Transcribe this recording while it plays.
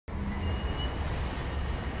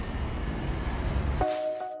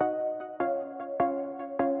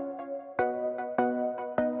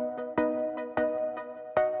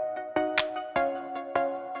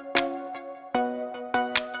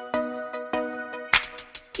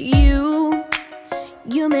You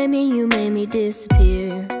made me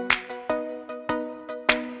disappear.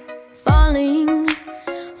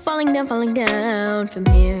 Falling down from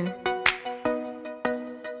here.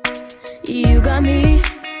 You got me,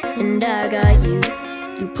 and I got you.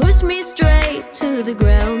 You pushed me straight to the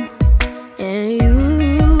ground. And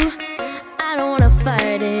I don't wanna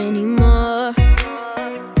fight anymore.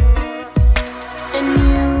 And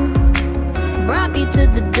you brought me to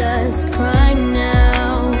the dust, crying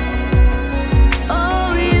now.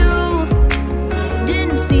 Oh, you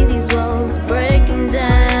didn't see these walls breaking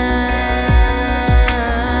down.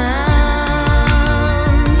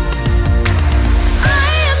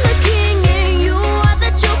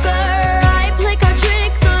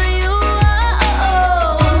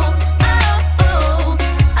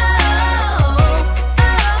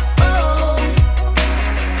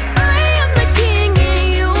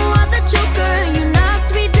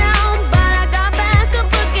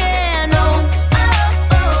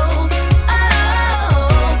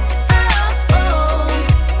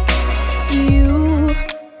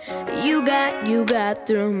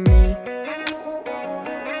 Through me,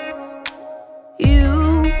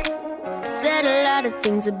 you said a lot of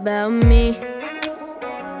things about me.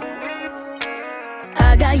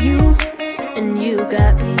 I got you, and you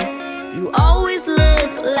got me. You always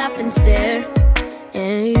look, laugh, and stare.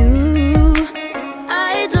 And